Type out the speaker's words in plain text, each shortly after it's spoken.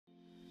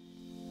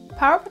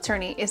Power of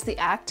attorney is the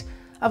act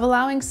of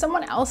allowing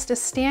someone else to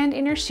stand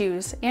in your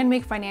shoes and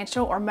make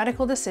financial or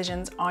medical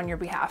decisions on your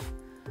behalf.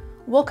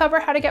 We'll cover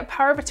how to get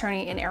power of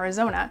attorney in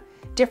Arizona,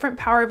 different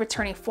power of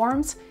attorney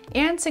forms,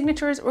 and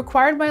signatures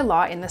required by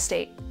law in the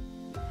state.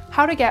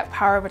 How to get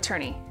power of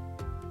attorney.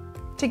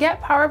 To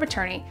get power of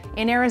attorney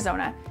in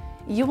Arizona,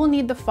 you will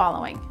need the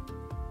following: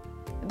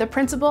 the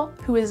principal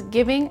who is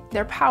giving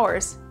their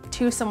powers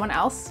to someone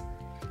else,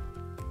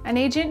 an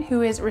agent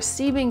who is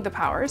receiving the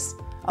powers,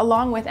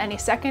 along with any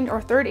second or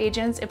third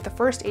agents if the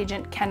first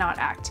agent cannot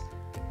act,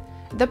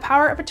 the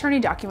power of attorney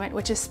document,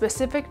 which is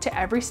specific to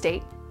every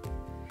state,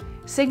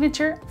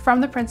 signature from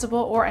the principal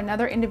or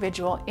another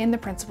individual in the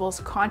principal's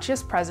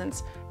conscious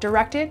presence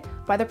directed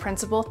by the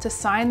principal to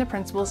sign the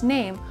principal's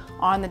name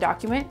on the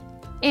document,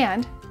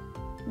 and,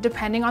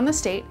 depending on the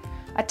state,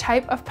 a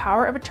type of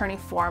power of attorney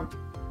form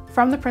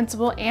from the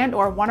principal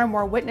and/or one or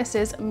more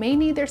witnesses may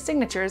need their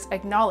signatures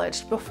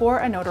acknowledged before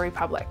a notary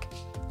public.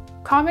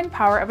 Common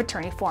power of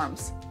attorney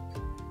forms.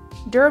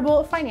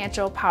 Durable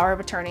financial power of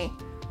attorney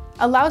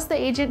allows the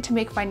agent to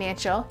make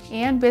financial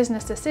and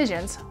business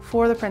decisions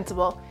for the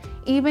principal,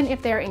 even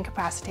if they are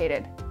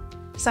incapacitated.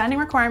 Signing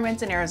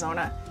requirements in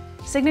Arizona: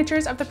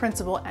 signatures of the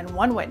principal and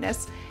one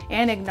witness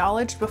and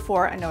acknowledged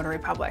before a notary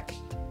public.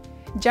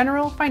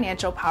 General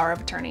financial power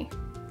of attorney.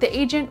 The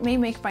agent may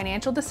make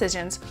financial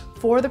decisions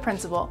for the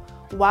principal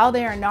while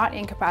they are not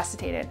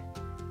incapacitated.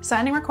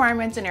 Signing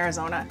requirements in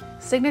Arizona: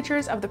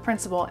 signatures of the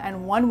principal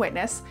and one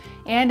witness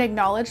and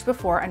acknowledged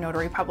before a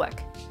notary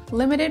public.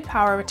 Limited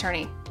power of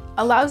attorney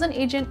allows an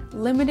agent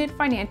limited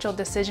financial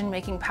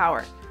decision-making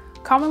power,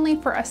 commonly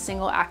for a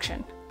single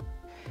action.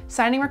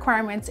 Signing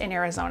requirements in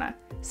Arizona: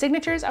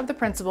 signatures of the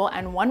principal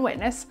and one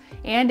witness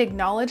and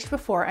acknowledged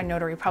before a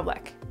notary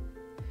public.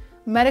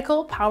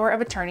 Medical power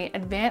of attorney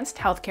advanced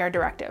healthcare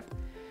directive.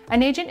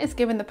 An agent is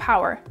given the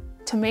power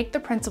to make the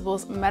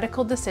principal's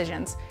medical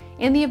decisions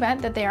in the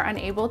event that they are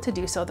unable to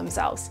do so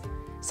themselves.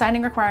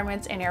 Signing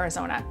requirements in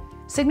Arizona: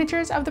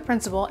 signatures of the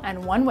principal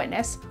and one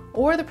witness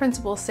or the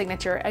principal's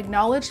signature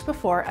acknowledged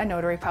before a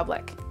notary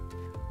public.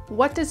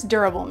 What does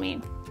durable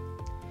mean?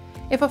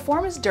 If a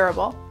form is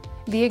durable,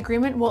 the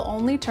agreement will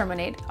only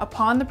terminate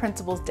upon the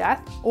principal's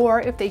death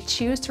or if they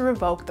choose to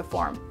revoke the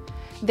form.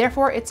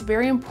 Therefore, it's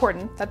very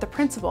important that the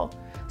principal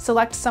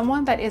select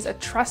someone that is a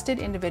trusted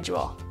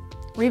individual.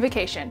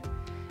 Revocation.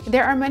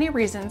 There are many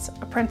reasons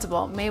a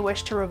principal may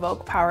wish to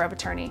revoke power of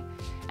attorney,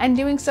 and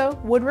doing so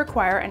would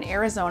require an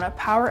Arizona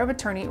power of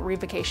attorney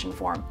revocation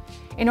form.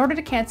 In order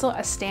to cancel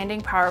a standing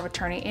power of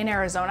attorney in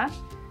Arizona,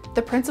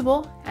 the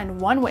principal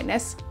and one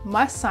witness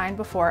must sign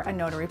before a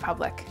notary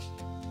public.